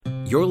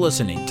You're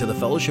listening to the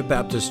Fellowship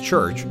Baptist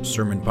Church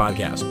Sermon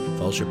Podcast.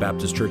 Fellowship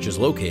Baptist Church is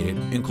located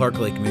in Clark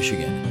Lake,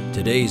 Michigan.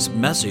 Today's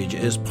message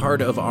is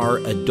part of our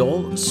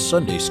Adult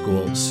Sunday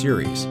School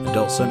series.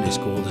 Adult Sunday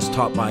School is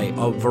taught by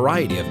a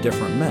variety of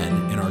different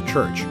men in our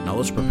church. Now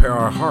let's prepare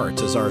our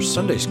hearts as our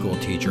Sunday School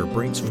teacher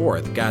brings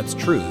forth God's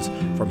truths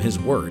from His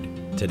Word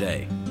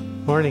today.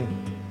 Morning.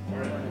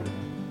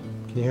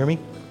 Can you hear me?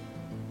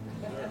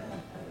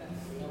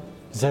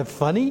 Is that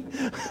funny?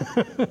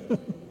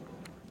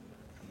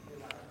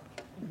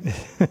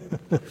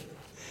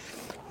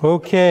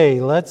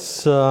 Okay,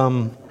 let's let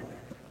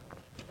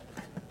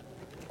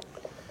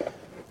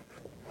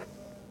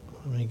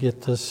me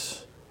get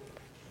this.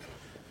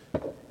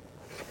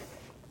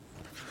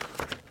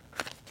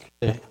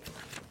 Okay.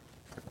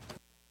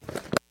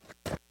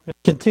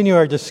 Continue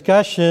our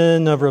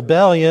discussion of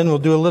rebellion. We'll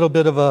do a little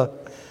bit of a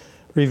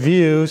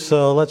review.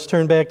 So let's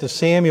turn back to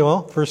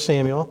Samuel, 1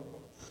 Samuel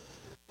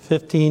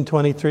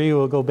 15:23.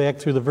 We'll go back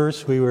through the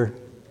verse we were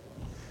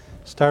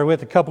started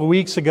with a couple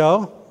weeks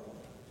ago.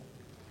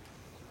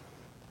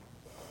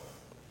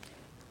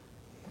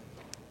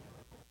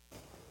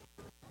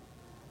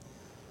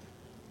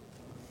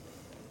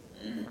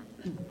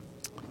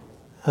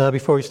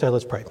 Before we start,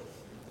 let's pray.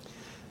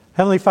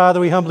 Heavenly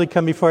Father, we humbly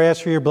come before you,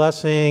 ask for your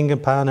blessing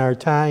upon our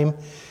time.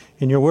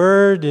 In your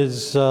word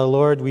is,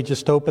 Lord, we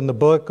just open the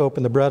book,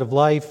 open the bread of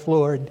life,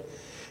 Lord,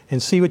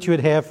 and see what you would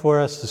have for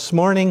us this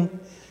morning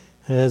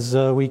as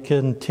we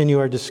continue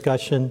our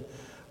discussion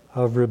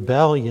of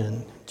rebellion.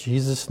 In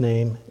Jesus'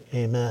 name,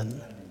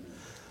 amen.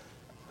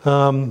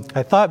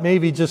 I thought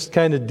maybe just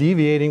kind of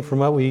deviating from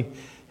what we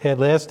had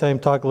last time,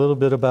 talk a little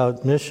bit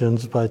about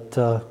missions,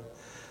 but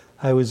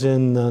I was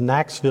in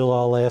Knoxville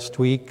all last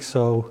week,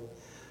 so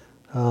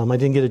I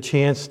didn't get a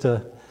chance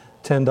to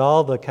attend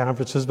all the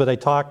conferences, but I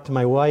talked to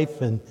my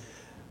wife, and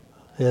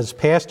as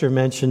Pastor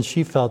mentioned,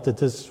 she felt that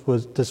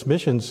this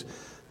missions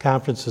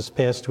conference this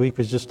past week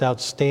was just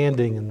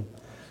outstanding and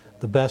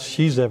the best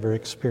she's ever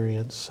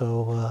experienced.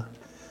 So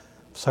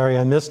sorry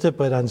I missed it,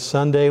 but on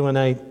Sunday when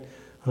I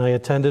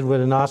attended, what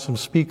an awesome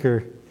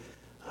speaker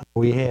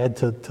we had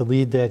to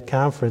lead that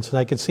conference, and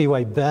I could see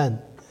why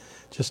Ben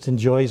just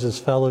enjoys his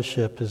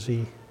fellowship as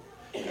he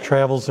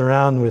travels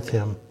around with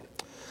him.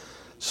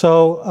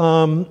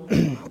 So,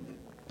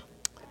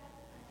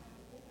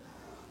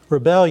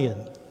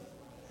 rebellion.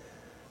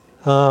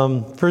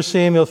 1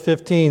 Samuel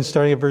 15,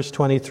 starting at verse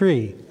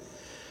 23.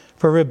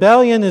 For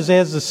rebellion is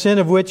as the sin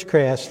of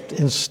witchcraft,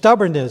 and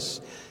stubbornness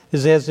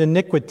is as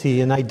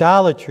iniquity and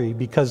idolatry.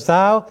 Because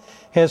thou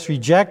hast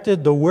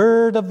rejected the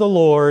word of the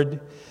Lord,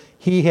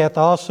 he hath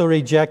also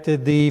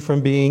rejected thee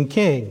from being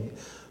king.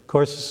 Of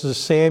course, this is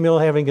Samuel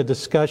having a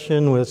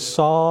discussion with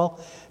Saul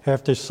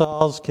after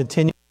Saul's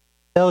continued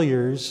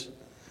failures.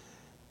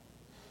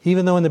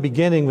 Even though in the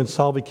beginning, when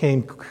Saul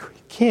became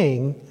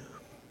king,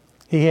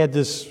 he had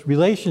this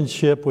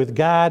relationship with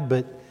God,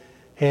 but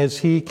as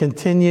he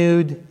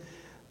continued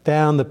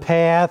down the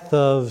path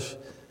of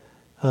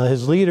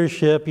his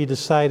leadership, he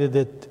decided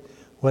that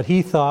what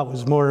he thought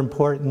was more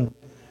important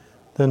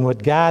than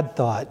what God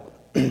thought.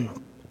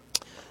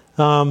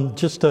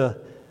 Just to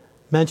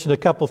mention a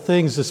couple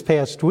things this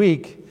past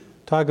week,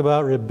 talk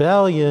about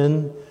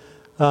rebellion.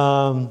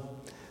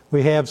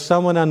 We have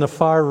someone on the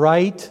far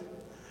right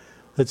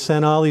that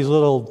sent all these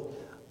little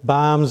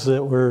bombs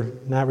that were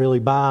not really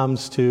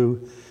bombs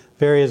to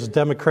various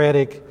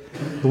Democratic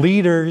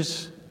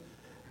leaders.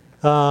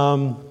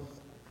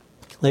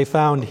 They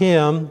found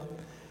him.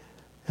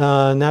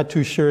 Not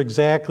too sure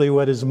exactly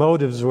what his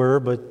motives were,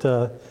 but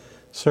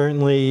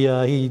certainly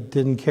he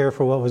didn't care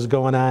for what was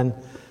going on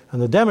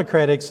the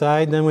Democratic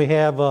side. And then we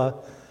have a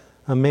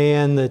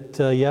man that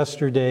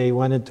yesterday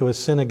went into a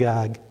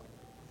synagogue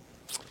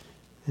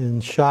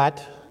and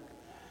shot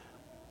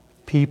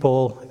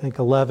people, I think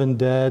 11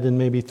 dead and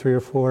maybe 3 or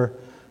 4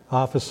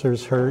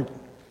 officers hurt.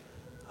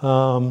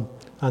 On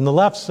the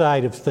left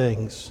side of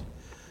things,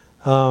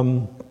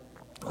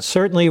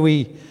 certainly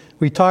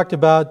we talked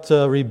about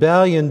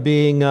rebellion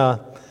being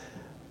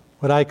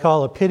what I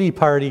call a pity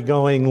party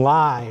going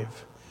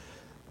live,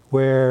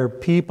 where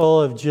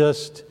people have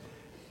just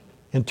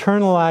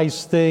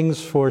internalized things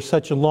for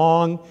such a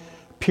long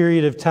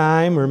period of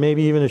time, or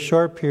maybe even a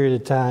short period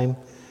of time,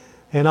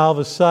 and all of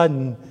a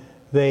sudden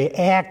they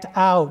act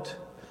out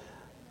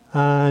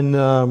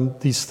on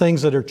these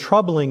things that are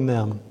troubling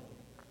them.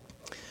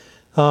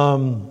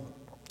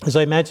 As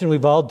I mentioned,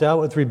 we've all dealt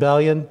with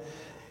rebellion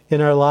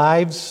in our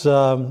lives,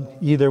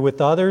 either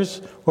with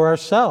others or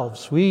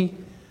ourselves. We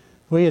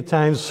at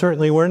times,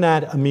 certainly we're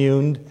not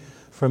immune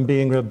from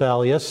being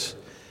rebellious,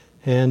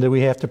 and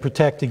we have to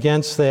protect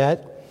against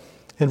that.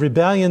 And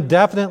rebellion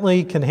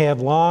definitely can have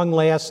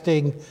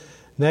long-lasting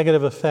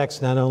negative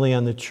effects, not only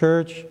on the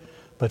church,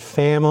 but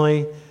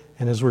family,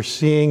 and as we're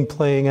seeing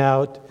playing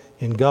out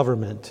in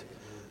government.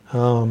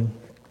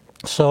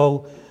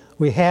 So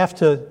we have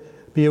to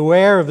be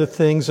aware of the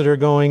things that are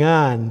going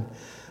on.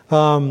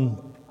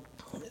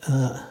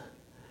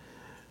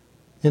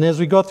 And as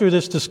we go through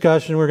this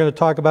discussion, we're going to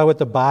talk about what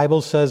the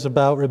Bible says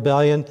about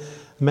rebellion.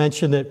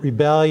 mentioned that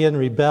rebellion,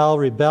 rebel,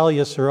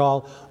 rebellious are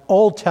all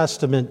Old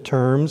Testament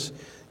terms.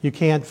 You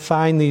can't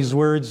find these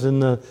words in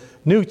the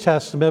New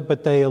Testament,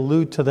 but they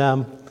allude to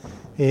them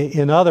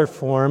in other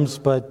forms.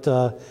 But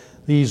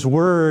these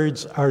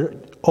words are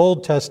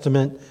Old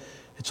Testament.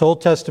 It's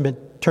Old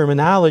Testament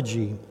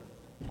terminology.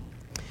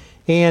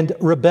 And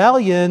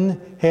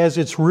rebellion has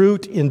its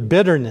root in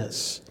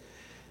bitterness.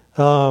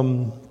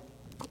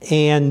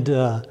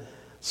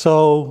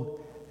 So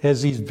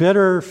as these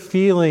bitter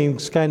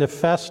feelings kind of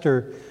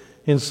fester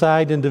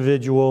inside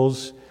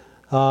individuals,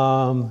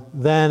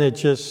 then it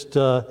just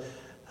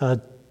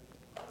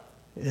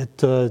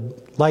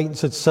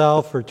lightens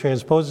itself or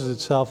transposes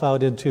itself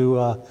out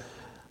into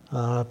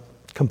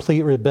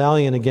complete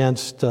rebellion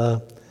against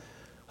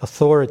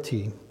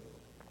authority.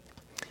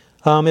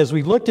 As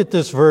we looked at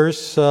this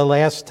verse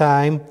last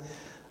time,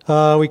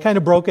 we kind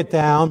of broke it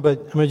down, but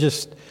I'm going to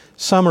just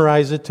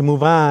summarize it to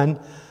move on.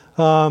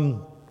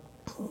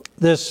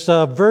 This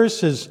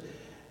verse is,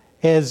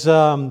 as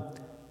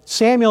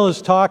Samuel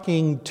is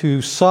talking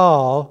to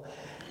Saul,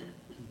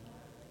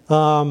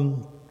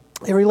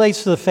 it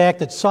relates to the fact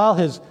that Saul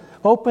has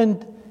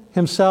opened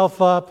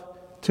himself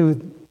up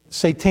to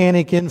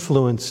satanic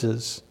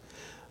influences.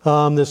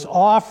 This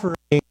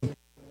offering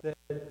that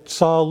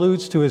Saul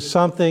alludes to is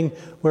something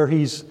where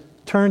he's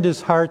turned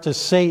his heart to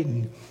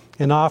Satan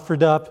and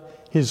offered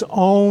up his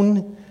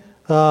own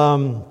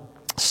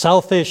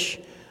selfish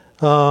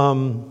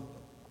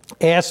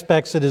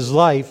aspects of his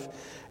life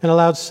and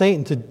allowed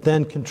Satan to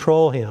then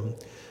control him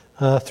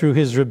through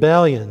his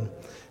rebellion.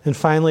 And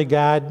finally,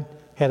 God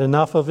had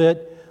enough of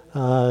it.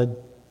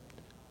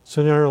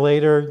 Sooner or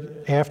later,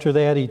 after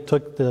that, he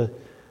took the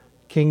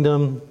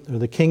kingdom or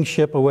the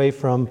kingship away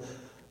from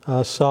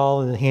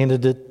Saul and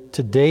handed it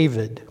to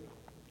David.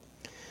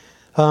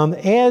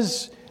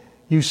 As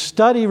you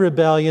study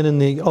rebellion in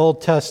the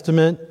Old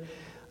Testament,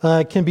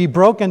 it can be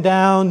broken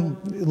down,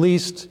 at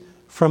least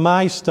from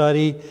my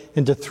study,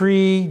 into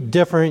three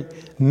different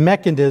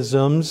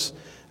mechanisms,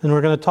 and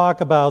we're going to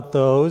talk about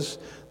those,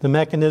 the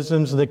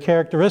mechanisms and the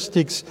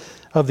characteristics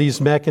of these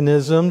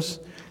mechanisms.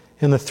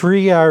 And the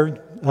three are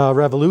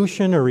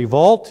revolution or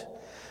revolt,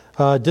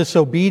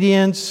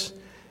 disobedience,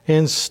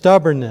 and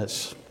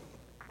stubbornness.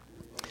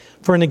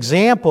 For an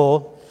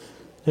example,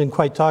 didn't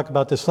quite talk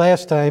about this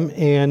last time,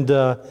 and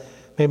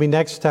maybe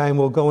next time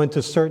we'll go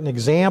into certain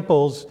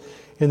examples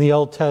in the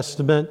Old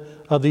Testament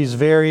of these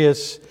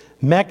various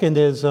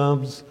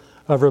mechanisms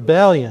of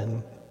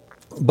rebellion.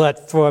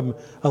 But from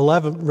a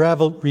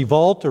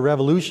revolt or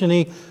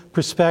revolutionary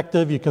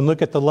perspective, you can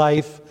look at the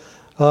life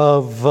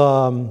of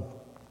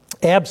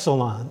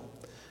Absalom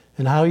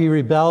and how he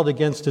rebelled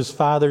against his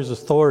father's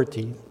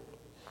authority.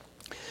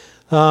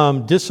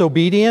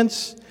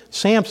 Disobedience,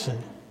 Samson.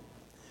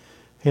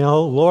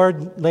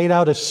 Lord laid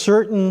out a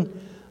certain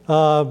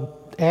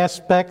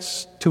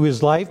aspects to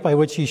his life by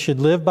which he should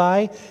live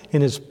by,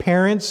 and his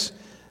parents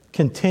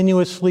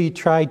continuously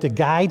tried to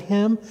guide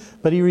him,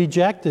 but he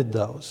rejected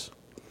those.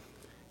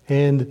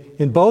 And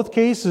in both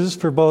cases,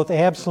 for both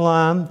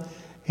Absalom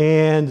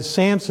and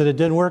Samson, it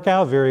didn't work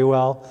out very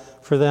well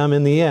for them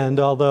in the end,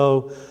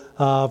 although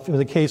in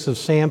the case of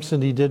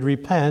Samson, he did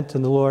repent,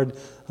 and the Lord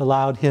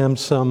allowed him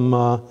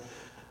some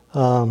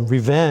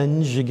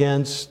revenge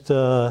against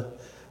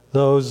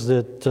those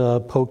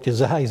that poked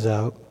his eyes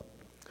out.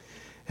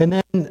 And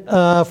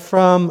then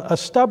from a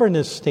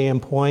stubbornness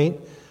standpoint,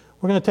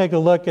 we're going to take a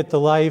look at the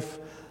life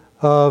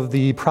of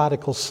the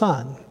prodigal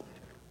son.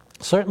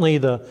 Certainly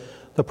the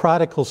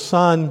prodigal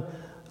son,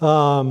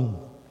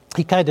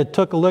 he kind of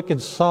took a look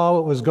and saw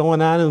what was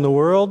going on in the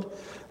world.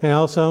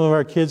 Some of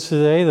our kids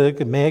today, they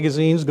look at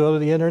magazines, go to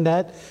the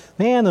internet.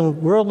 Man, the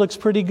world looks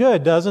pretty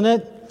good, doesn't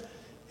it?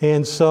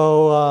 And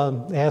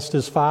so asked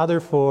his father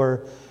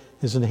for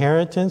his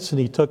inheritance, and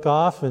he took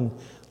off and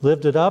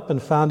lived it up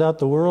and found out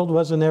the world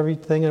wasn't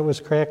everything it was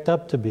cracked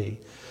up to be.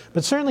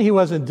 But certainly he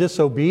wasn't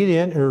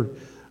disobedient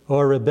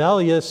or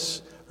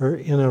rebellious or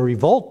in a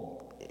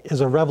revolt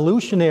as a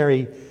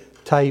revolutionary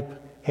type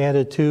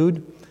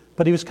attitude,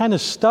 but he was kind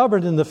of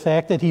stubborn in the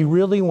fact that he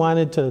really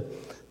wanted to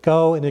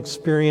go and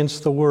experience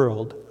the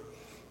world.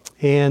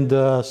 And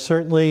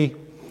certainly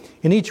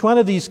in each one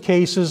of these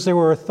cases, there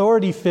were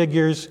authority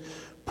figures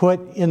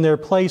put in their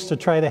place to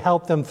try to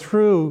help them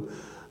through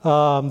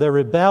their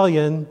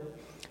rebellion.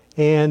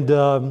 And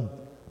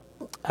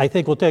I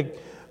think we'll take,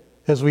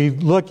 as we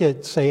look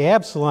at, say,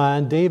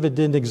 Absalom, David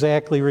didn't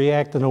exactly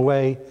react in a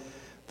way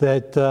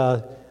that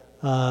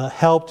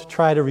helped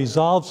try to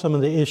resolve some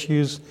of the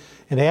issues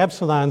in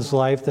Absalom's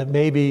life that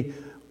maybe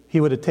he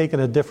would have taken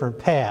a different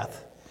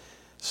path.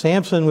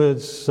 Samson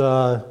was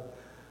a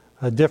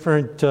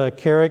different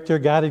character.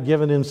 God had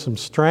given him some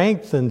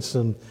strength and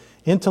some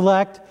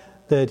intellect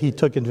that he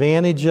took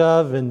advantage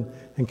of and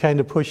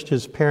kind of pushed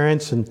his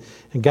parents and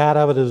got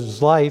out of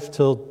his life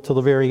till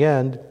the very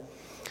end.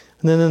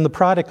 And then in the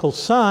prodigal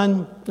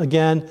son,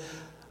 again,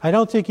 I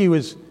don't think he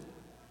was,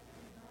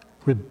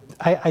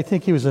 I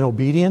think he was an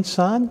obedient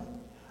son.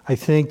 I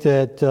think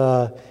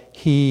that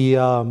he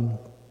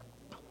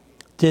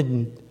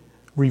didn't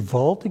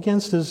revolt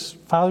against his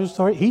father's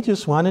authority. He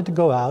just wanted to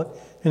go out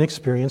and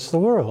experience the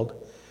world.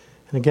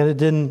 And again, it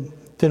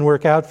didn't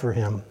work out for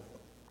him.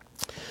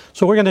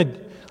 So we're going to,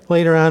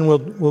 later on,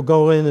 we'll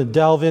go in and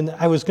delve in.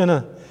 I was going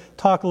to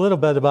talk a little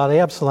bit about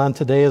Absalom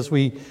today as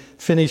we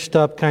finished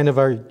up kind of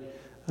our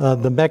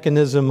the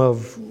mechanism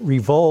of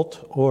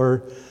revolt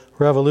or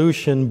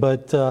revolution.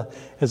 But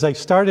as I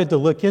started to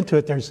look into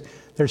it,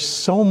 there's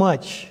so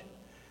much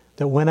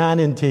that went on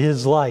into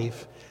his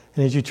life.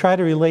 And as you try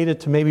to relate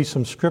it to maybe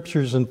some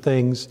scriptures and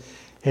things,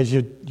 as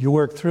you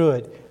work through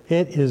it,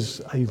 it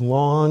is a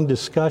long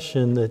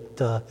discussion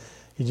that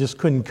you just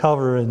couldn't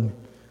cover in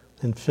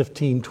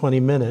 15, 20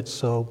 minutes.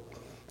 So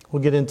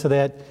we'll get into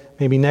that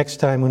maybe next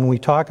time when we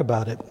talk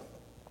about it.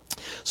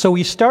 So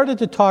we started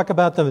to talk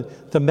about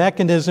the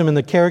mechanism and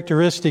the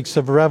characteristics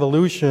of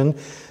revolution.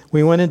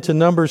 We went into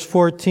Numbers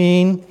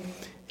 14,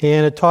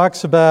 and it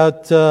talks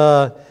about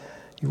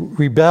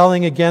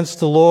rebelling against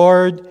the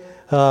Lord.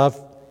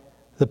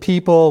 The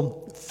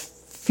people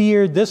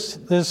feared this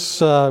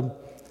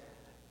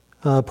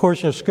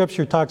portion of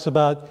Scripture talks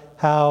about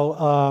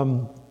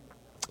how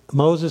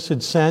Moses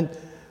had sent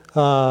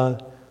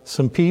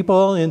some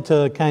people in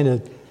to kind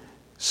of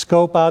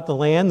scope out the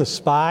land, the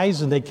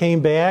spies, and they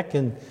came back,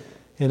 and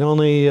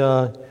only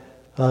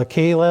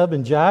Caleb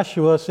and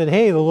Joshua said,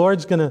 hey, the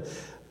Lord's going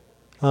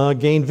to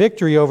gain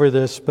victory over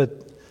this,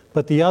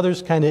 but the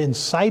others kind of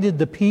incited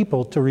the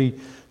people to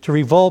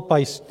revolt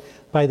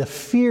by the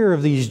fear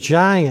of these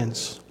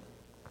giants.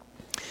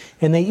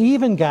 And they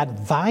even got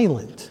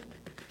violent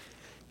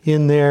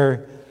in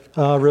their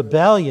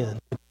rebellion.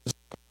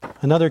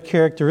 Another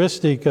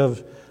characteristic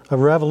of a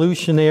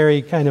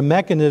revolutionary kind of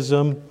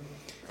mechanism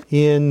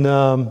in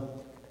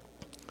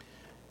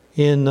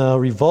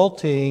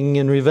revolting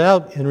and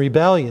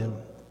rebellion.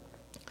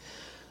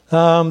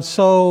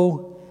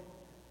 So,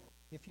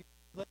 if you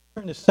let's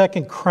turn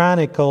to 2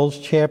 Chronicles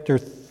chapter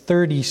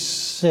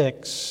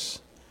 36.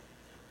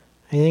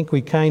 I think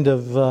we kind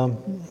of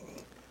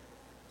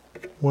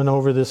went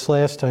over this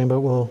last time, but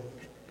we'll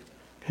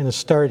kind of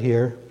start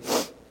here.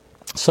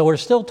 So we're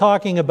still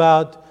talking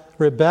about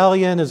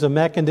rebellion as a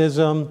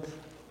mechanism,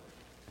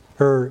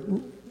 or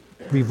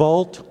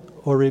revolt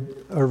or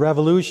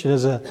revolution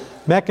as a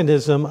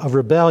mechanism of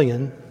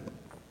rebellion.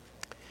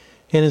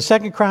 And in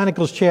 2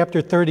 Chronicles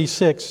chapter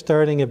 36,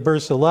 starting at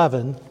verse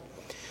 11,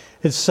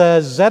 it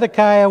says,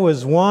 Zedekiah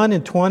was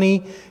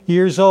 21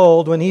 years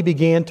old when he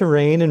began to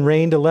reign, and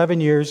reigned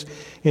 11 years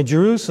in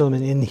Jerusalem.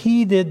 And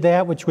he did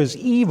that which was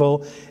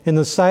evil in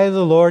the sight of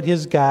the Lord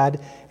his God,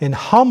 and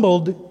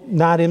humbled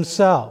not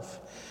himself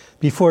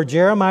before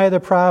Jeremiah the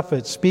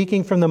prophet,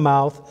 speaking from the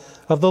mouth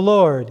of the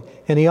Lord.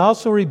 And he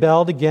also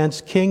rebelled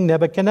against King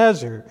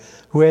Nebuchadnezzar,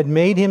 who had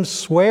made him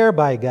swear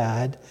by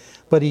God,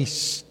 but he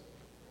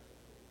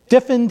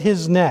stiffened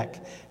his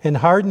neck and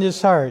hardened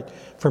his heart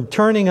from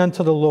turning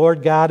unto the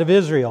Lord God of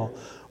Israel.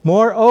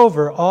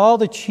 Moreover, all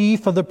the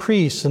chief of the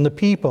priests and the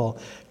people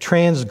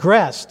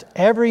transgressed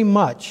very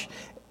much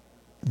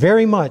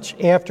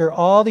after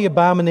all the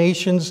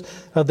abominations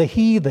of the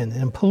heathen,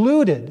 and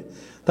polluted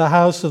the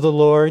house of the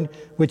Lord,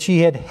 which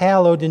he had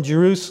hallowed in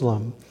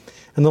Jerusalem.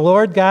 And the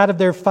Lord God of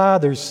their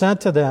fathers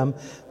sent to them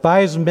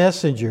by his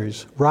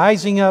messengers,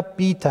 rising up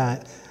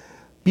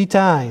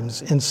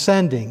betimes and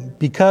sending,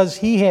 because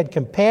he had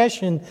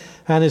compassion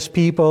on his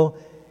people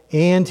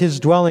and his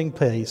dwelling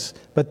place.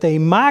 But they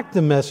mocked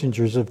the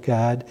messengers of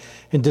God,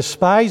 and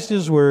despised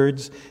his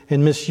words,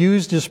 and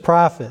misused his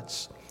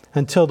prophets,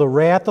 until the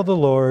wrath of the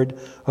Lord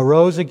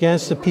arose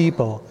against the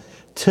people,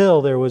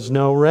 till there was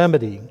no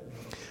remedy.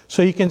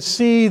 So you can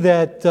see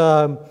that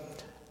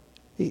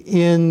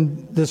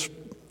in this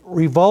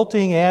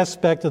revolting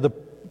aspect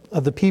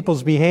of the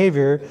people's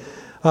behavior,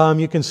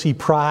 you can see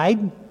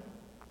pride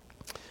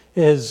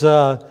is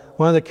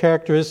one of the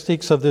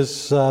characteristics of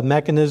this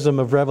mechanism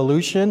of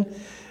revolution.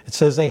 It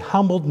says they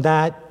humbled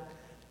not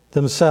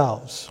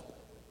themselves,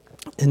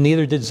 and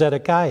neither did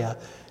Zedekiah.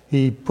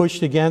 He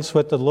pushed against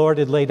what the Lord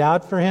had laid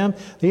out for him.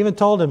 They even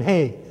told him,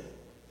 hey,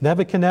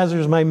 Nebuchadnezzar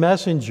is my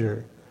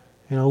messenger.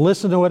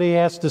 Listen to what he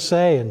has to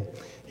say. And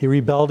he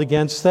rebelled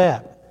against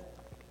that.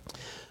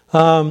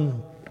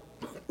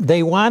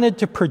 They wanted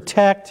to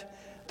protect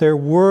their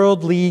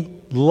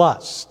worldly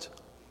lust.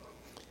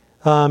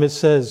 It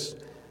says,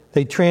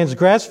 they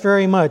transgressed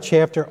very much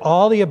after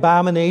all the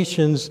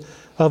abominations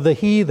of the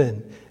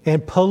heathen,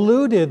 and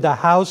polluted the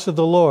house of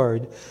the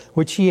Lord,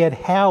 which he had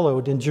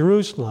hallowed in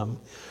Jerusalem.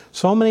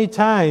 So many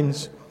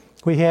times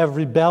we have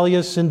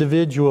rebellious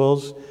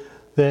individuals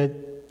that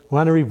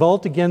want to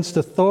revolt against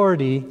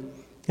authority,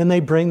 and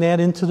they bring that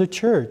into the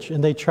church,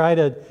 and they try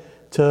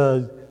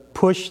to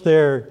push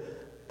their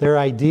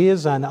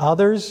ideas on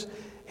others,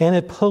 and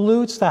it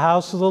pollutes the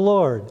house of the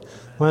Lord.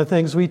 One of the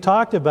things we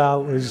talked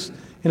about was,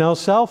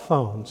 cell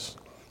phones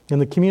and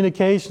the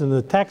communication and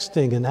the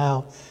texting, and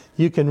how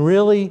you can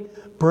really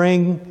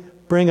bring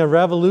a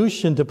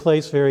revolution to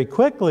place very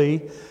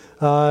quickly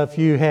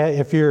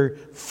if you're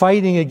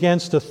fighting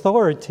against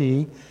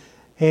authority.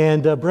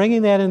 And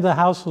bringing that into the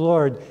house of the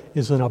Lord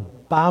is an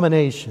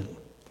abomination.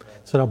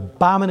 It's an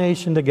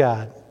abomination to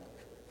God.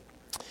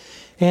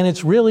 And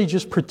it's really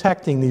just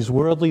protecting these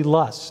worldly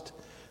lusts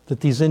that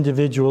these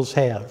individuals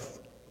have.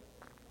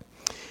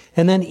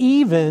 And then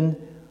even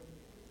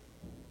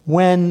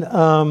when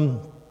the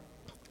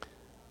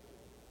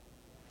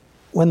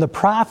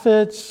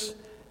prophets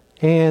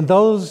and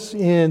those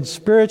in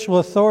spiritual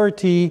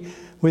authority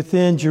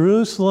within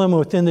Jerusalem,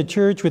 within the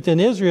church, within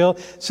Israel,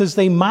 says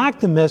they mocked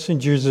the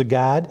messengers of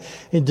God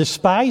and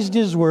despised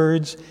his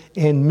words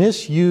and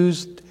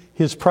misused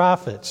his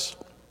prophets.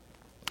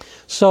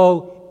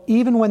 So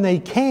even when they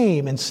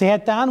came and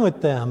sat down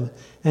with them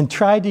and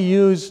tried to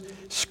use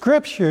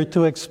Scripture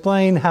to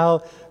explain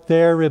how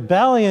their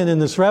rebellion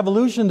and this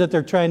revolution that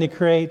they're trying to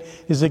create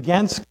is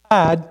against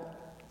God,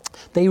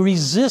 they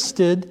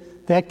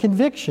resisted that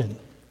conviction.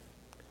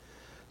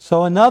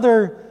 So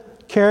another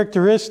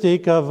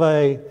characteristic of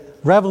a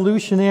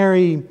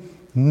revolutionary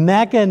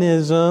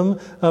mechanism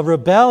of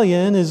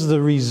rebellion is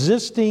the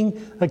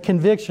resisting a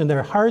conviction.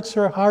 Their hearts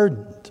are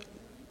hardened.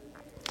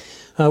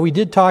 We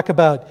did talk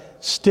about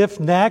stiff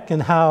neck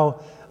and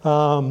how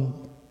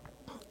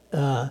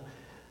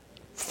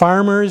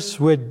farmers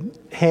would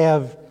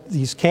have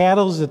these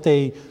cattle that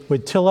they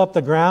would till up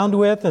the ground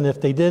with, and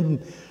if they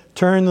didn't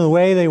turn the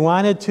way they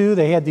wanted to,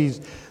 they had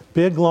these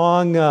big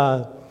long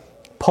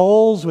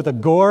poles with a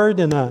gourd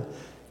and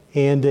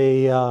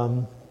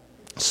a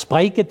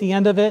spike at the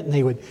end of it, and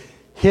they would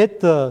hit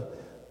the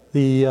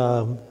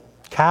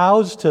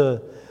cows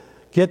to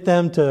get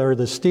them to, or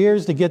the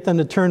steers to get them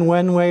to turn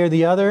one way or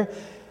the other.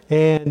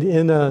 And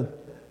in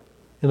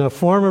a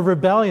form of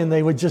rebellion,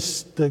 they would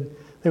just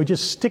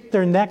stick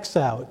their necks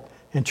out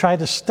and try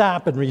to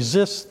stop and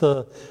resist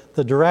the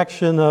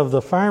direction of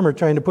the farmer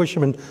trying to push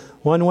them in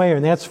one way.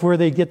 And that's where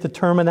they get the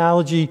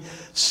terminology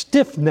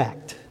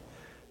stiff-necked.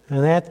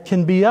 And that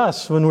can be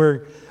us when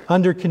we're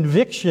under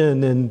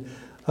conviction and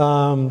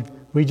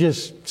we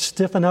just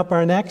stiffen up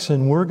our necks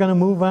and we're going to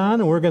move on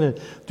and we're going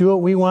to do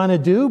what we want to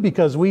do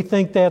because we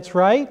think that's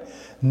right.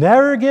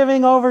 Never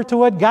giving over to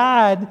what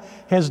God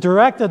has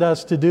directed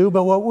us to do,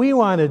 but what we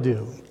want to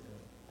do.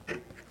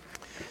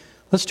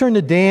 Let's turn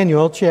to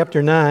Daniel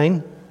chapter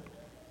 9.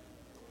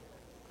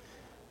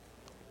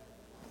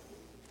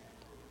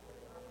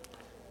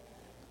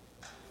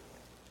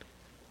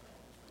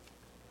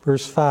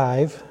 Verse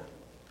 5.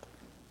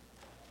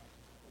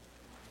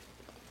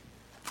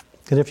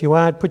 And if you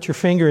want, put your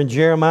finger in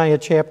Jeremiah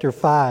chapter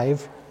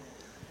 5,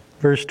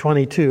 verse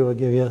 22. I'll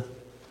give you a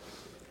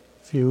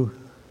few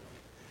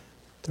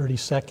 30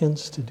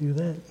 seconds to do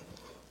that.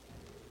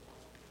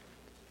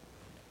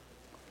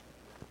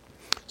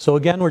 So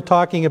again, we're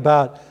talking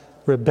about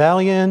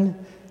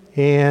rebellion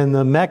and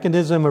the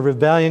mechanism of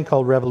rebellion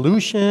called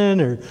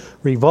revolution or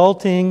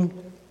revolting.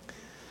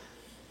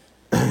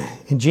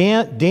 In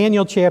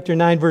Daniel chapter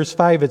 9, verse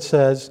 5, it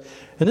says,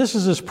 and this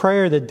is this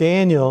prayer that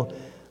Daniel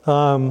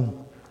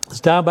is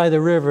down by the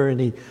river,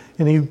 and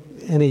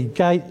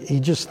he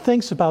just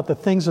thinks about the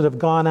things that have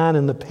gone on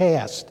in the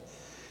past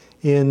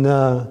in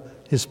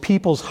his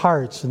people's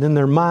hearts and in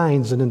their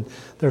minds and in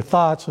their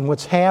thoughts and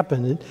what's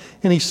happened.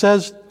 And he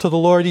says to the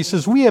Lord, he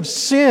says, we have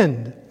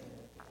sinned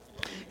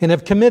and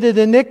have committed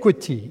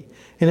iniquity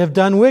and have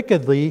done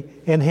wickedly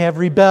and have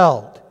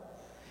rebelled.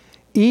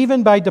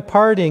 Even by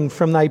departing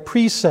from thy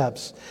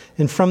precepts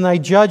and from thy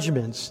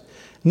judgments,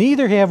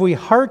 neither have we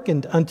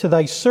hearkened unto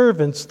thy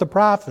servants the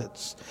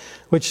prophets,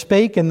 which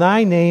spake in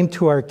thy name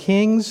to our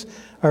kings,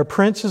 our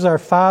princes, our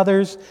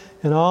fathers,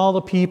 and all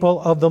the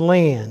people of the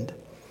land.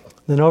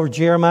 Then over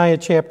Jeremiah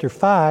chapter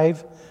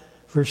 5,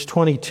 verse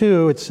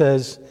 22, it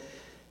says,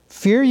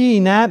 fear ye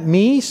not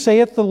me,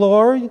 saith the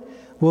Lord?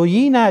 Will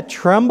ye not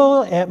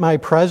tremble at my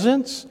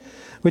presence,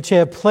 which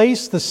have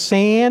placed the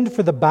sand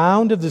for the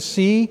bound of the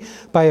sea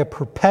by a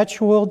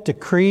perpetual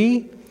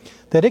decree,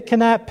 that it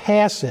cannot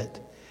pass it?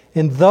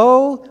 And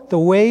though the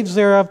waves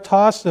thereof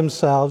toss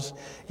themselves,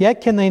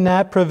 yet can they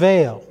not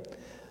prevail.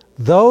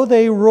 Though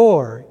they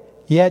roar,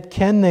 yet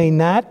can they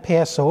not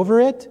pass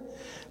over it.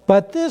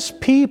 But this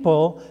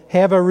people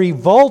have a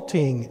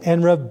revolting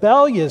and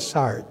rebellious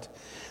heart.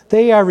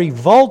 They are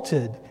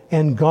revolted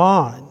and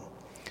gone.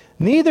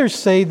 Neither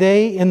say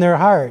they in their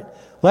heart,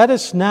 let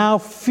us now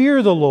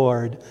fear the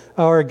Lord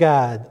our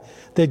God,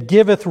 that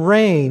giveth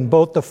rain,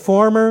 both the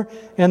former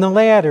and the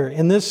latter,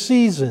 in this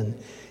season.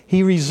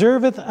 He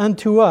reserveth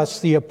unto us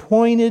the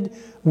appointed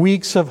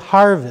weeks of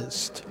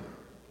harvest.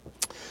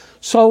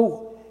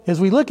 So,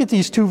 as we look at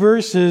these two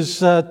verses,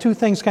 two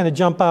things kind of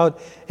jump out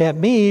at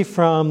me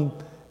from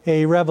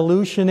a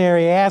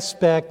revolutionary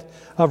aspect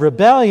of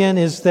rebellion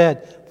is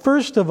that,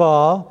 first of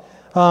all,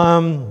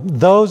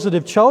 those that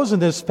have chosen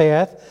this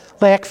path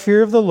lack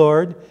fear of the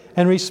Lord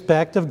and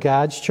respect of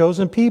God's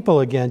chosen people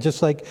again,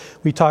 just like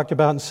we talked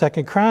about in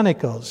 2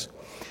 Chronicles.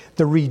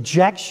 The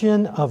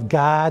rejection of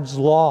God's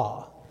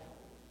law.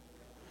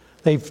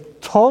 They've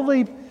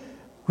totally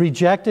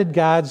rejected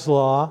God's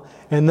law,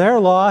 and their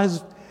law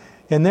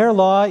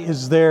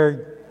is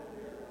their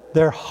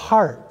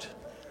heart,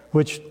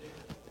 which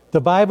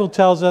the Bible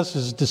tells us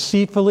is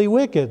deceitfully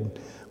wicked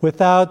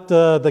without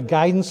the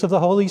guidance of the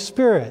Holy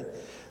Spirit.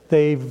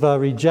 They've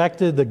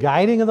rejected the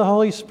guiding of the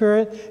Holy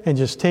Spirit and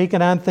just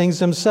taken on things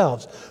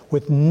themselves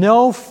with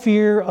no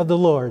fear of the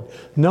Lord,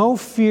 no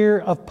fear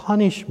of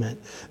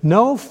punishment,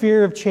 no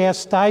fear of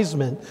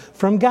chastisement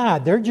from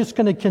God. They're just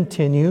going to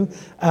continue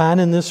on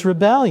in this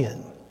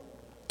rebellion.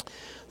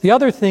 The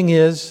other thing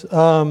is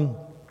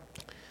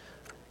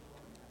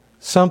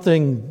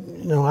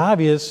something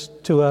obvious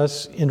to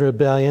us in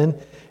rebellion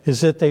is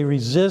that they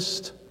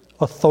resist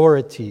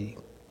authority.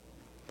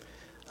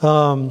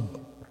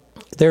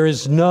 There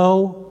is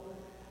no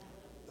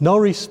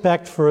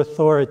respect for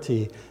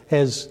authority.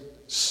 As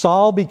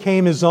Saul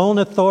became his own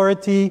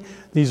authority,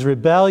 these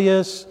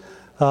rebellious,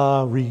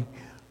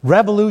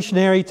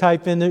 revolutionary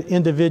type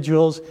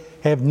individuals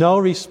have no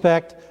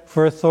respect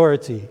for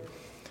authority.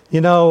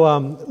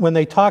 When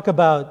they talk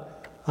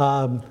about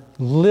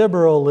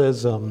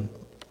liberalism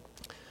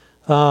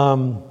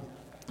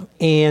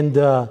and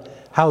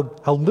how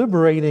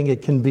liberating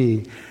it can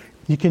be,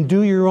 you can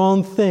do your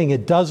own thing.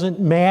 It doesn't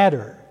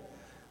matter.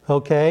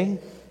 Okay?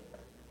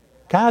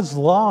 God's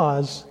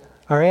laws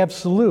are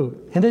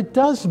absolute, and it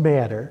does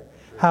matter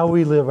how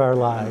we live our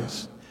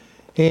lives.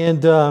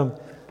 And and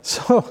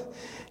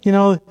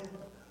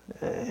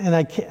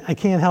I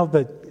can't help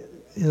but,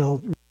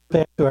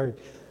 back to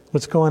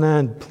what's going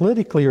on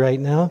politically right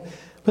now.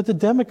 But the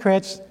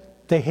Democrats,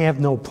 they have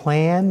no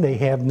plan. They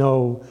have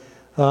no,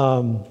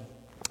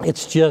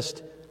 it's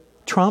just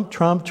Trump,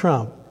 Trump,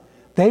 Trump.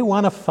 They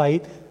want to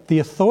fight the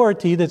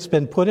authority that's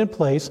been put in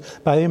place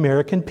by the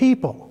American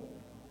people.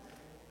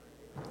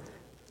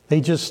 They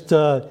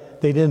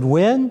they didn't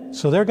win,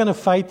 so they're going to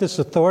fight this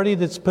authority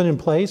that's put in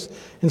place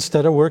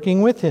instead of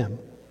working with him.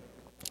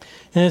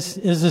 And it's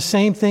the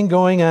same thing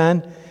going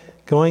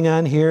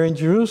on here in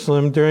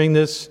Jerusalem during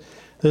this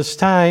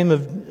time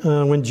of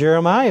when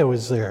Jeremiah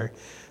was there.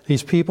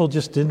 These people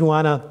just didn't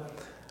want to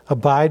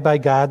abide by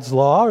God's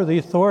law or the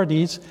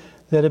authorities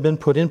that have been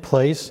put in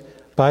place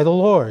by the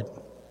Lord.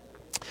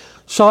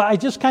 So I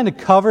just kind of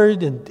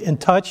covered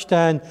and touched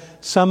on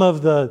some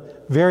of the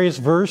various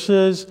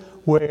verses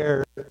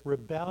where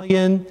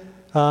rebellion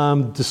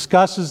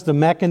discusses the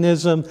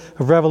mechanism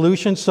of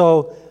revolution.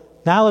 So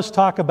now let's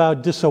talk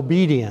about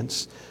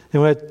disobedience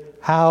and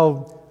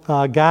how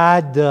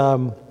God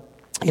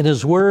in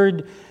His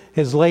Word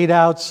has laid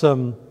out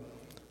some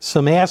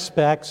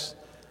aspects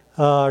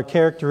or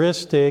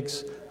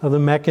characteristics of the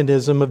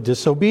mechanism of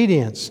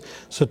disobedience.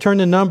 So turn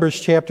to Numbers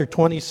chapter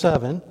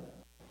 27.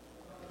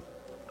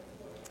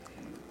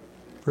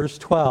 Verse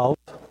 12.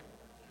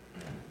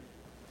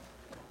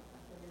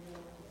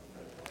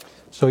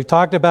 So we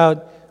talked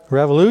about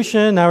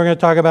revolution. Now we're going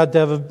to talk about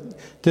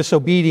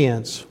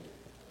disobedience.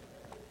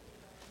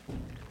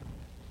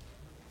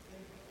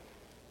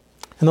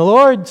 And the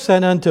Lord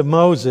said unto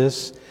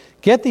Moses,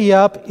 Get thee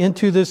up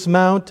into this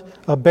Mount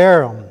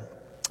Abarim,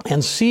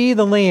 and see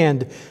the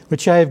land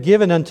which I have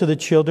given unto the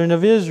children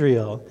of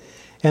Israel.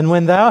 And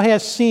when thou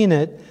hast seen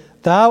it,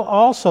 thou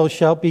also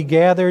shalt be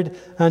gathered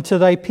unto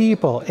thy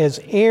people,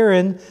 as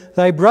Aaron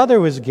thy brother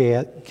was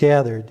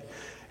gathered.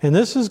 And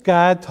this is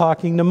God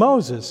talking to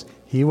Moses.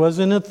 He was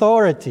in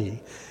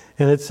authority.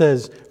 And it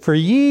says, For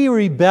ye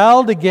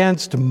rebelled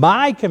against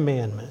my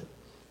commandment.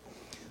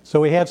 So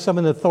we have some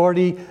in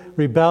authority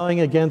rebelling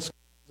against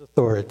God's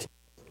authority.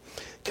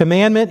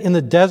 Commandment in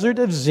the desert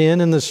of Zin,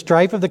 in the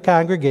strife of the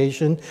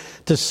congregation,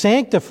 to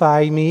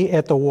sanctify me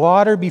at the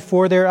water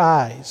before their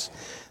eyes.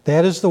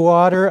 That is the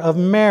water of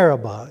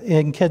Meribah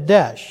in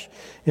Kadesh,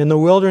 in the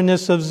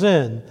wilderness of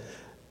Zin.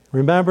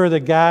 Remember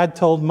that God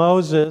told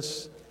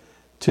Moses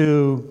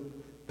to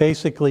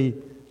basically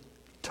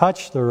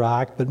touch the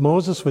rock, but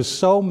Moses was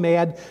so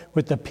mad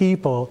with the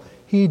people,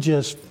 he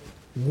just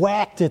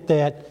whacked at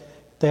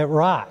that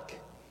rock.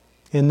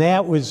 And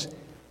that was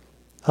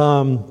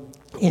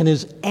in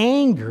his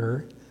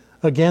anger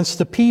against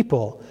the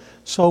people.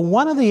 So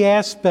one of the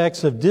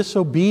aspects of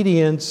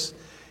disobedience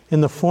in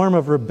the form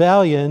of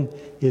rebellion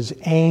is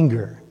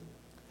anger.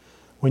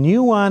 When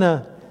you want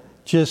to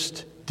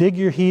just dig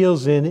your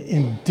heels in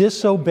and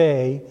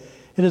disobey,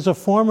 it is a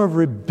form of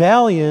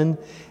rebellion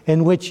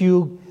in which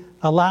you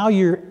allow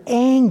your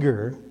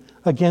anger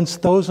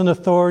against those in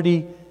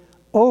authority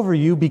over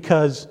you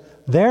because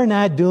they're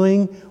not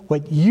doing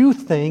what you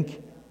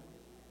think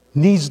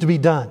needs to be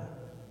done.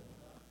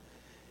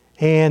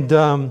 And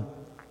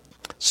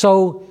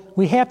so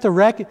we have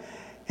to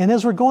and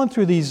as we're going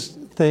through these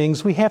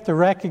things, we have to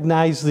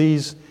recognize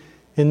these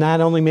in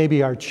not only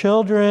maybe our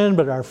children,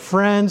 but our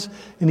friends,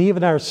 and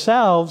even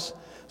ourselves,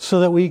 so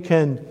that we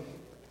can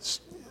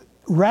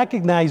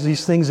recognize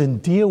these things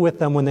and deal with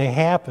them when they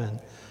happen.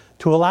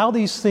 To allow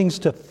these things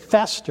to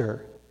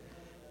fester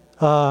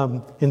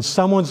in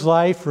someone's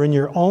life or in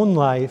your own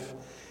life,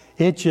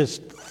 it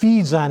just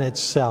feeds on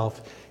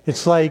itself.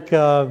 It's like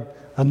a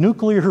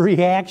nuclear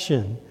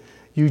reaction.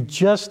 You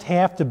just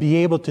have to be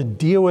able to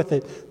deal with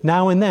it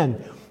now and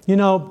then. You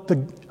know,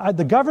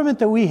 the government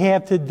that we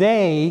have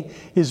today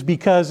is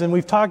because, and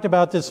we've talked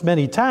about this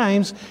many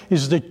times,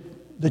 is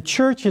the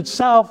church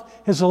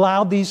itself has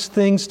allowed these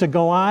things to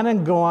go on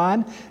and go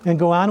on and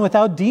go on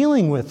without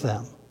dealing with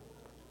them.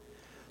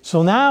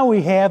 So now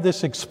we have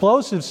this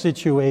explosive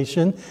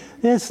situation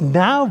that's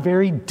now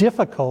very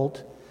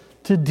difficult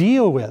to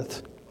deal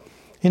with.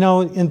 You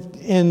know,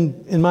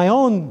 in my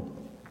own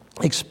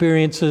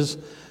experiences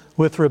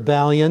with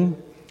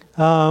rebellion,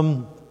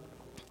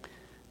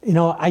 you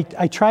know,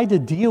 I tried to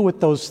deal with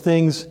those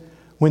things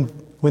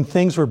when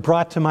things were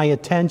brought to my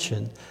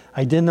attention.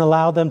 I didn't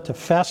allow them to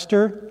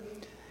fester.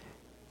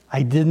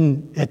 I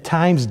didn't at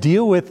times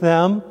deal with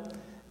them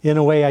in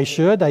a way I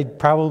should. I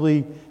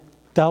probably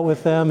dealt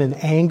with them in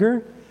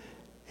anger.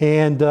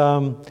 And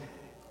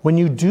when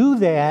you do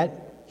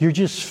that, you're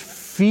just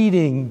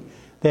feeding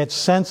that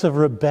sense of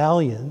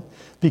rebellion,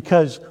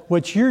 because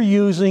what you're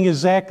using is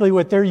exactly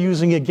what they're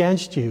using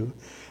against you.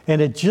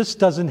 And it just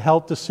doesn't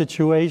help the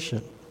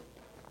situation.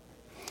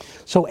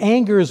 So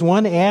anger is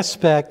one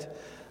aspect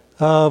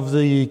of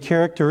the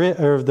character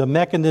or the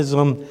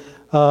mechanism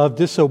of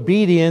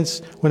disobedience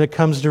when it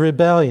comes to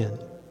rebellion.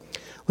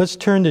 Let's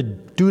turn to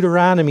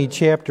Deuteronomy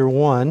chapter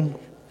 1,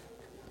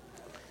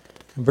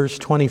 verse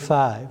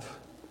 25.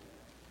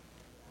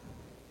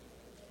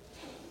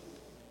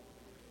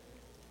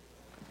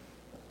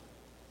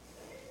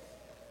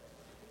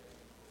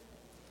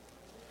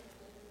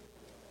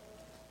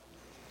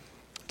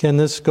 Again,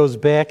 this goes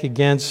back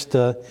against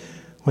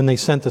when they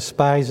sent the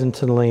spies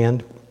into the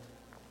land.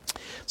 It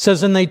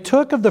says, "And they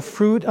took of the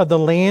fruit of the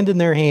land in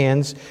their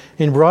hands,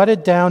 and brought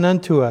it down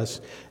unto us,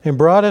 and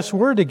brought us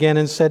word again,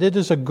 and said, It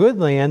is a good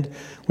land,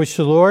 which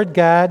the Lord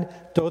God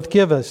doth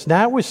give us.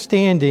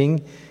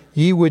 Notwithstanding,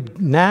 ye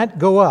would not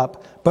go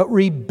up, but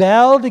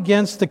rebelled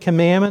against the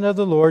commandment of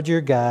the Lord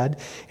your God,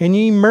 and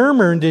ye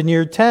murmured in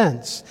your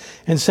tents,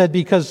 and said,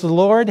 Because the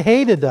Lord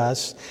hated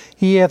us,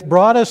 he hath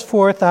brought us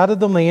forth out of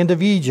the land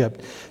of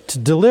Egypt, to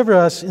deliver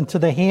us into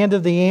the hand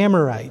of the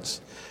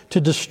Amorites, to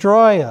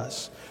destroy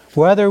us.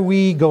 Whether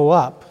we go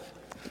up,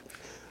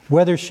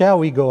 whether shall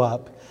we go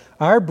up?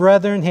 Our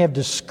brethren have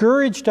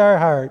discouraged our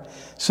heart,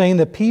 saying,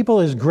 The people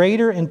is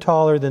greater and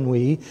taller than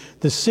we.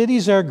 The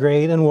cities are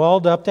great and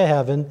walled up to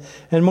heaven.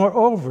 And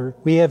moreover,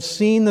 we have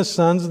seen the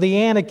sons of the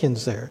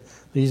Anakims there,"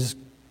 these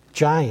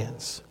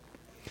giants.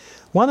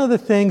 One of the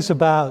things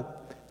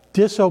about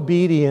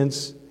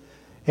disobedience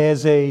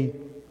as a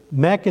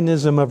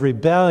mechanism of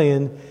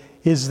rebellion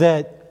is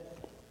that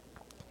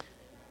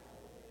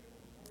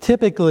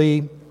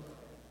typically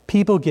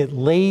people get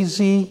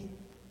lazy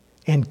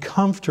and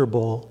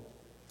comfortable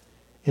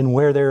in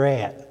where they're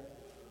at.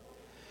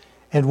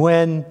 And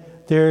when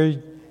there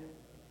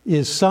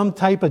is some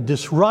type of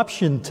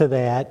disruption to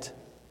that,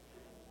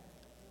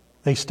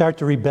 they start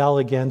to rebel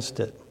against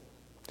it.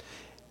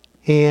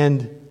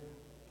 And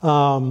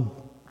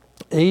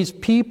these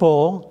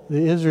people,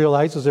 the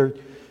Israelites, as they're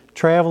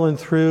traveling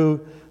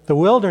through the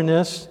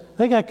wilderness,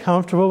 they got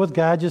comfortable with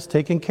God just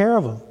taking care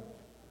of them.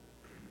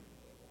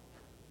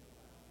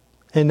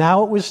 And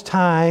now it was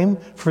time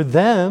for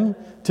them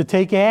to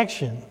take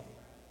action.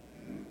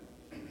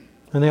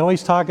 And they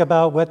always talk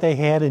about what they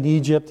had in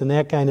Egypt and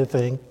that kind of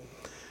thing.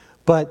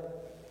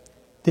 But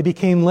they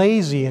became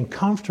lazy and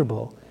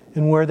comfortable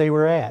in where they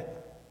were at.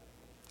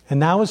 And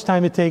now it's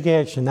time to take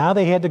action. Now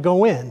they had to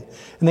go in,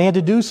 and they had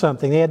to do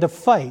something. They had to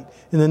fight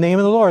in the name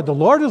of the Lord. The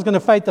Lord was going to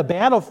fight the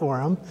battle for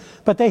them,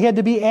 but they had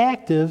to be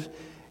active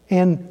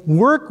and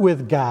work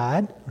with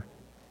God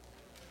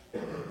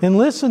and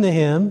listen to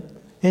Him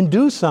and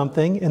do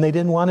something, and they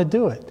didn't want to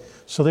do it.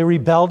 So they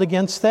rebelled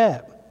against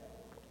that.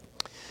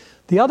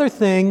 The other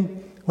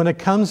thing, when it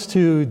comes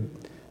to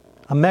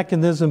a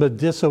mechanism of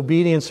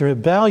disobedience and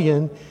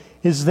rebellion,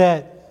 is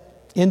that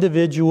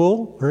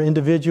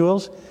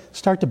individuals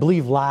start to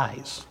believe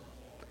lies,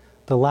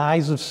 the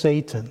lies of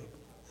Satan.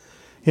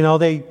 You know,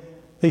 they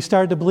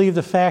started to believe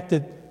the fact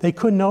that they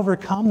couldn't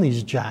overcome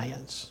these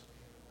giants,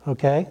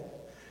 okay?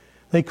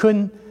 They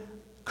couldn't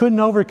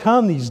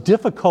overcome these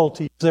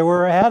difficulties that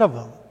were ahead of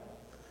them.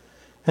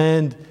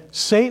 And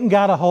Satan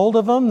got a hold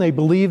of them. They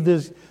believed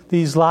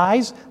these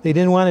lies. They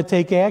didn't want to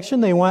take action.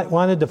 They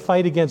wanted to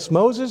fight against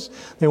Moses.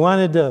 They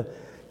wanted to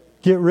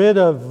get rid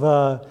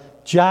of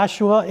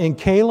Joshua and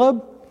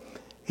Caleb.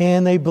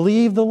 And they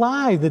believed the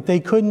lie that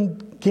they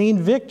couldn't gain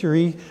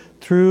victory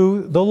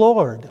through the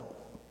Lord.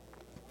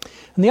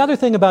 And the other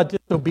thing about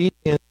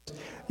disobedience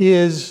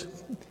is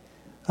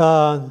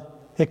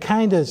it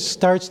kind of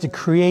starts to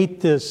create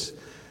this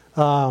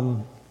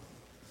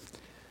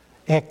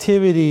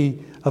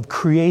activity of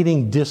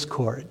creating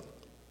discord.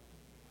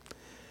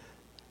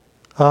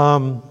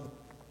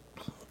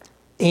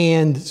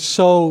 And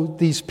so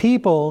these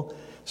people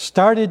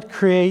started to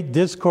create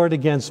discord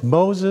against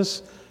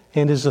Moses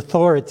and his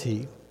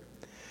authority.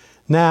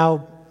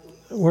 Now,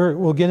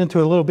 we'll get into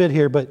it a little bit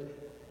here, but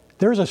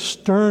there's a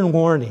stern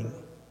warning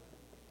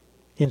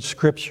in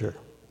Scripture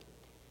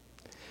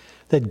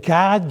that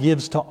God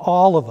gives to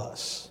all of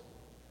us,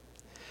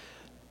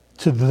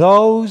 to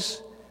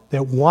those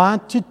that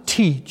want to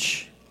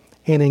teach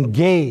and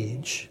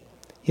engage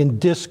in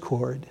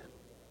discord.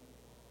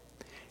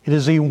 It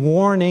is a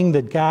warning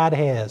that God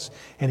has,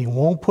 and He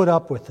won't put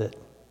up with it.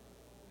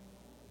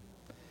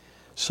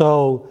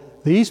 So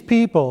these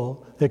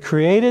people that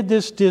created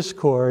this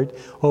discord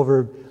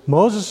over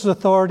Moses'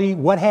 authority,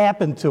 what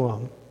happened to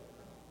them?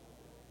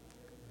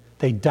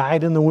 They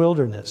died in the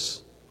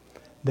wilderness.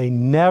 They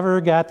never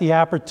got the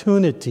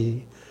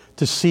opportunity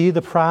to see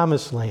the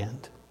promised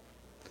land.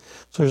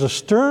 So there's a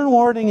stern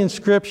warning in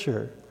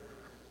Scripture,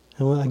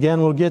 and again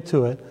we'll get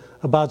to it,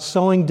 about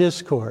sowing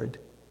discord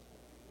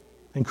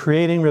and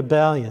creating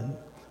rebellion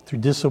through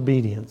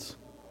disobedience.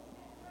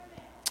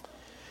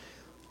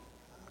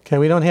 Okay,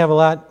 we don't have a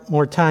lot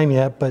more time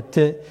yet, but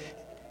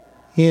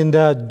in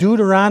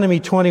Deuteronomy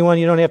 21,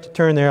 you don't have to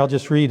turn there, I'll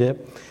just read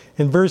it.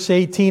 In verse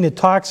 18, it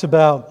talks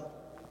about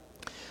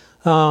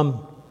a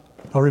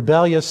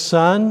rebellious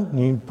son.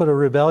 You can put a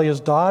rebellious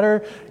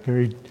daughter.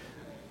 You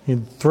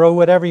can throw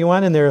whatever you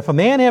want in there. If a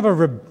man have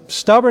a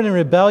stubborn and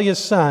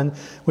rebellious son,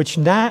 which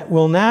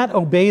will not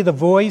obey the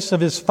voice of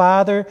his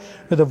father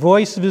or the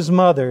voice of his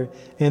mother,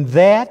 and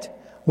that,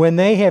 when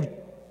they have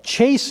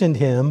chastened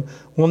him,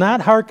 will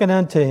not hearken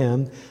unto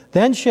him,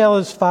 then shall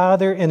his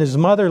father and his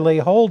mother lay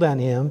hold on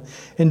him,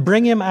 and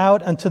bring him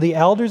out unto the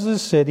elders of the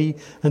city,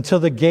 until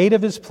the gate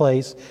of his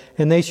place,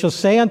 and they shall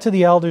say unto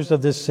the elders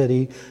of this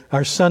city,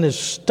 our son is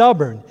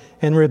stubborn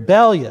and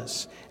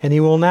rebellious, and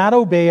he will not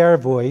obey our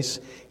voice.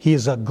 He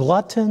is a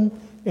glutton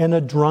and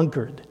a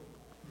drunkard.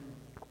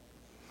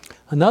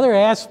 Another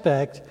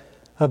aspect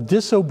of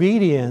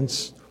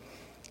disobedience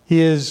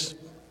is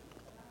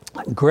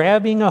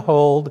grabbing a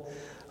hold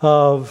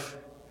of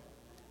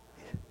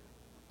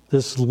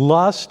this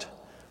lust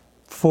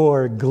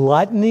for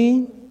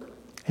gluttony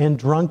and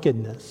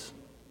drunkenness.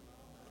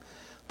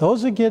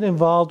 Those that get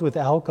involved with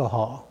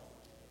alcohol,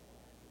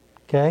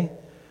 okay,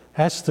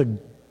 that's the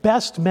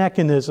best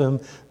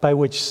mechanism by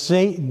which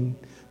Satan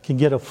can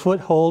get a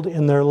foothold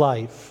in their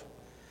life.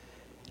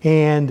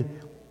 And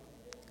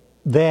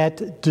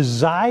that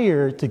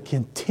desire to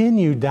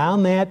continue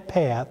down that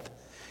path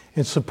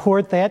and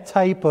support that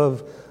type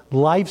of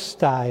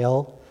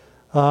lifestyle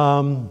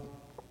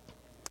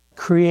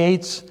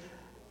creates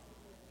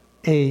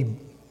a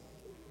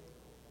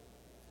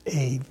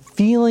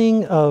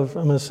feeling of,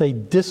 I'm going to say,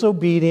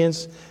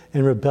 disobedience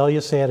and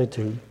rebellious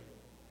attitude.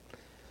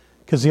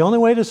 Because the only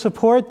way to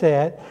support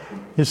that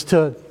is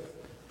to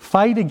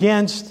fight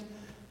against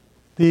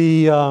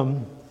the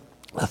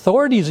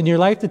authorities in your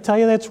life to tell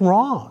you that's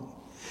wrong.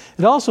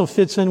 It also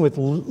fits in with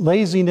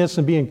laziness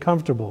and being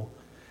comfortable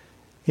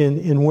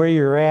in where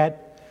you're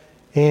at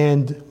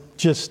and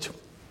just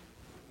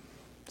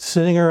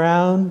sitting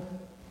around,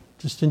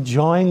 just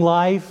enjoying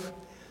life,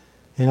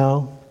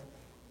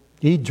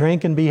 eat,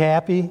 drink, and be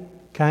happy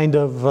kind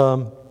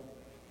of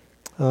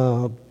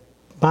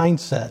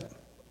mindset.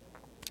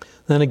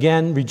 Then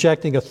again,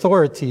 rejecting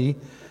authority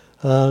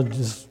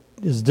is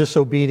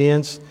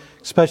disobedience,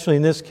 especially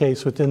in this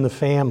case within the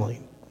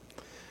family.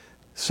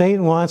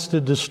 Satan wants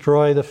to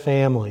destroy the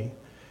family,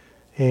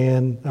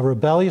 and a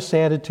rebellious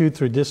attitude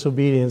through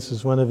disobedience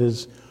is one of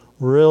his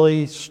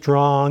really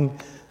strong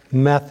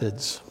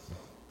methods.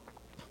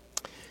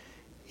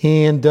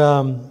 And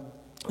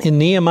in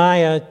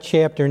Nehemiah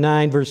chapter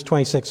 9, verse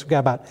 26, we've got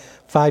about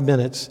 5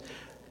 minutes.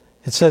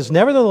 It says,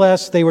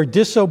 nevertheless, they were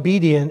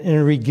disobedient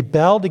and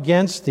rebelled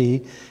against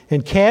thee,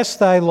 and cast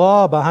thy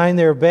law behind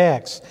their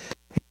backs.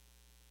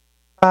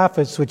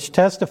 Prophets which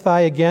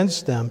testify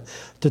against them,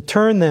 to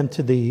turn them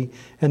to thee,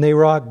 and they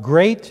wrought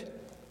great,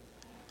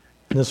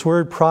 and this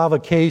word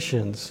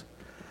provocations.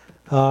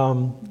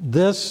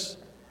 This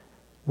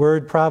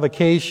word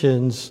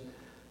provocations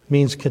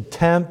means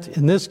contempt.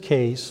 In this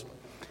case,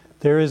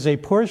 there is a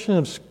portion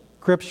of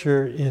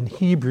Scripture in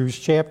Hebrews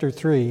chapter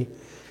 3,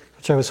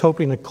 which I was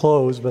hoping to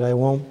close, but I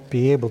won't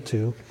be able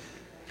to.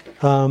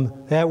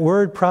 That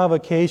word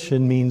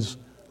provocation means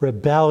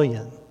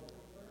rebellion.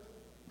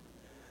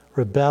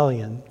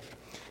 Rebellion.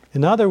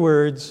 In other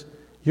words,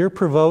 you're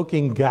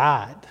provoking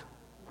God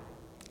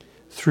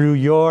through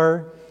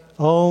your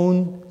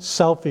own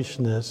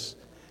selfishness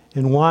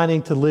and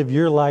wanting to live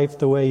your life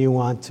the way you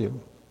want to.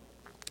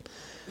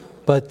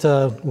 But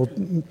we'll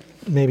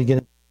maybe get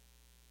into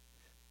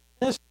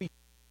this.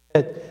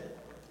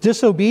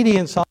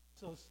 Disobedience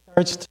also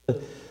starts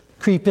to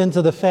creep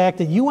into the fact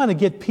that you want to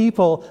get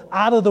people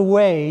out of the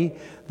way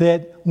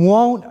that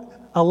won't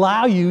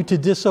allow you to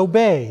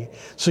disobey.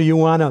 So you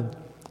want to,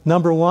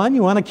 number one,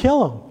 you want to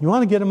kill them. You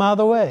want to get them out of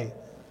the way.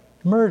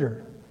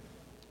 Murder.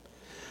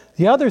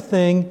 The other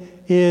thing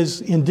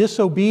is in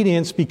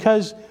disobedience,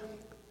 because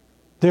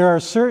there are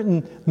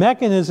certain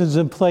mechanisms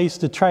in place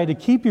to try to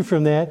keep you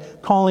from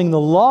that, calling the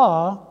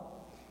law,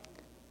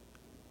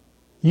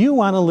 you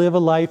want to live a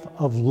life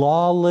of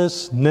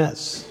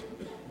lawlessness.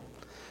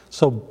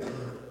 So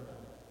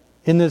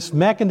in this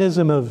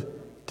mechanism of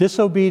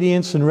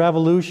disobedience and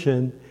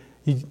revolution,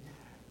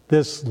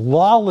 this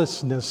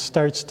lawlessness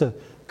starts to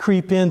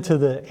creep into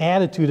the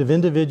attitude of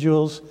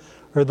individuals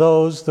or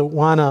those that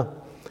want to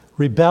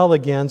rebel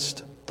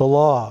against the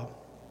law.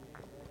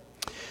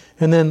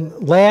 And then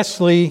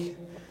lastly,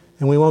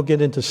 and we won't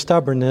get into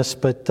stubbornness,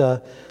 but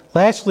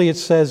lastly it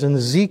says in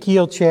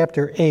Ezekiel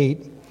chapter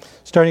 8,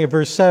 starting at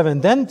verse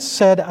 7. Then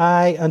said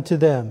I unto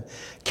them,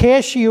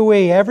 Cast ye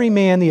away every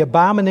man the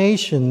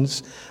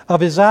abominations of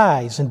his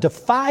eyes, and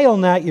defile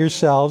not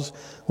yourselves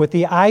with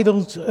the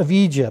idols of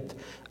Egypt.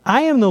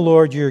 I am the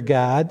Lord your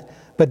God,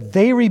 but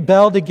they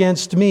rebelled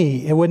against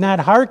me, and would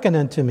not hearken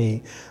unto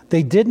me.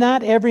 They did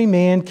not every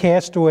man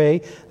cast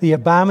away the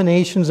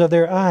abominations of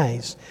their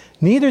eyes,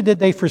 neither did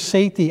they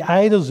forsake the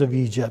idols of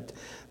Egypt.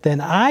 Then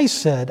I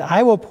said,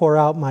 I will pour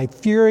out my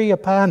fury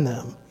upon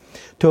them,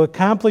 to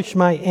accomplish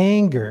my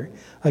anger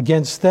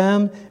against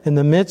them in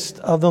the midst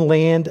of the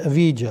land of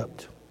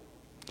Egypt.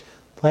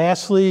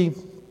 Lastly,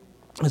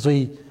 as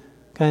we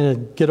kind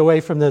of get away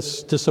from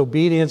this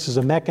disobedience as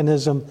a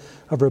mechanism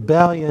of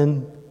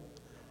rebellion,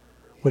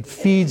 what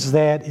feeds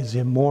that is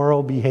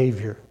immoral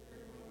behavior.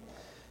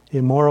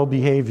 Immoral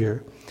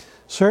behavior.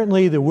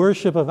 Certainly the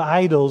worship of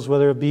idols,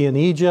 whether it be in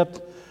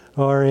Egypt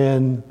or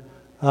in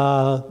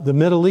the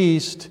Middle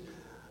East,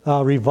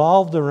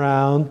 revolved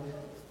around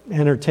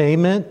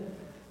entertainment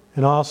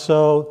and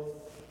also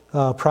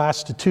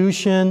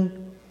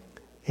prostitution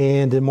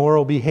and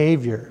immoral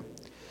behavior.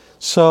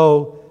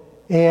 So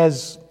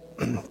as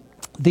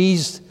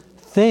these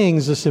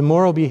things, this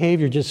immoral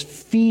behavior just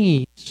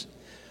feeds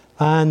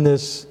on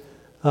this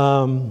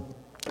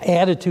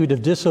attitude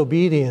of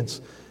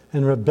disobedience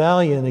and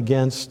rebellion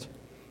against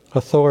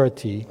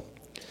authority.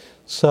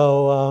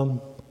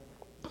 So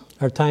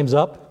our time's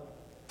up,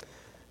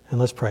 and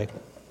let's pray.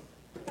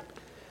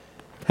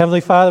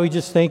 Heavenly Father, we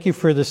just thank you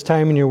for this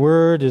time in your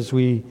word as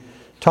we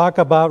talk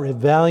about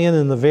rebellion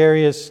and the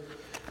various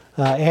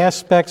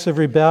aspects of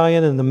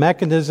rebellion and the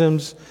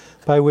mechanisms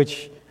by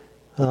which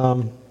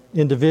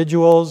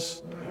individual,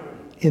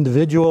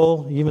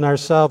 even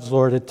ourselves,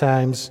 Lord, at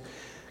times,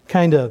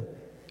 kind of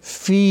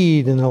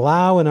feed and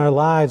allow in our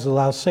lives,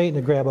 allow Satan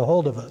to grab a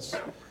hold of us,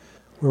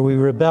 where we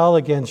rebel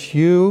against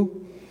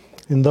you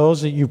and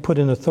those that you put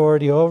in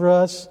authority over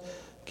us,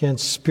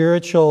 against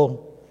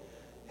spiritual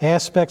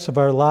aspects of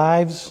our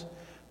lives,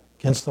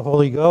 against the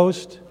Holy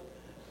Ghost.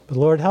 But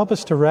Lord, help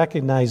us to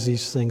recognize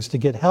these things, to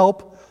get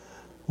help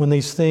when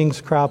these things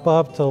crop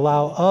up, to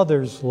allow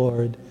others,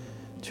 Lord,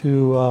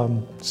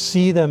 to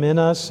see them in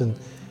us and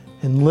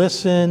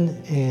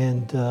listen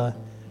and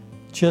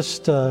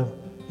just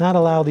not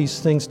allow these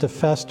things to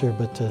fester,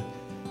 but to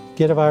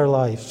get of our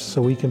life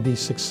so we can be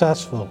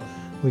successful.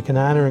 We can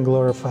honor and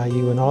glorify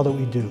you in all that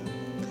we do.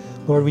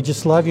 Lord, we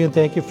just love you and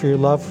thank you for your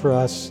love for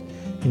us.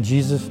 In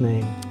Jesus'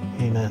 name,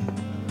 amen.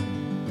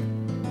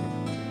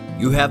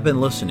 You have been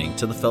listening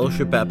to the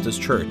Fellowship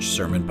Baptist Church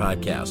Sermon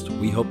Podcast.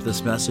 We hope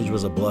this message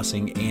was a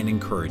blessing and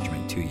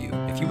encouragement to you.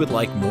 If you would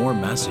like more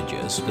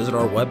messages, visit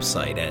our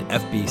website at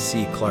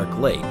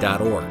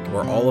fbcclarklake.org,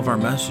 where all of our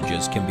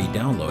messages can be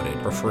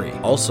downloaded for free.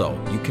 Also,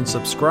 you can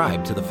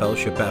subscribe to the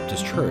Fellowship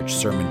Baptist Church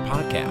Sermon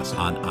Podcast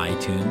on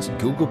iTunes,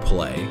 Google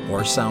Play,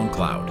 or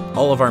SoundCloud.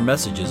 All of our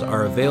messages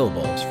are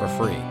available for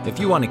free. If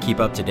you want to keep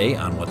up to date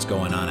on what's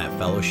going on at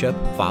Fellowship,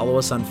 follow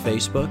us on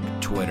Facebook,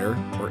 Twitter,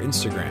 or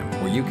Instagram,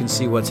 where you can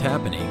see what's happening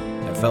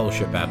at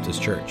Fellowship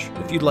Baptist Church.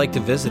 If you'd like to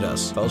visit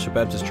us, Fellowship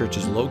Baptist Church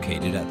is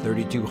located at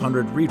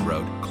 3200 Reed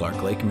Road,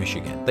 Clark Lake,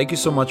 Michigan. Thank you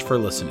so much for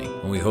listening,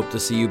 and we hope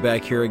to see you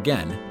back here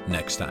again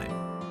next time.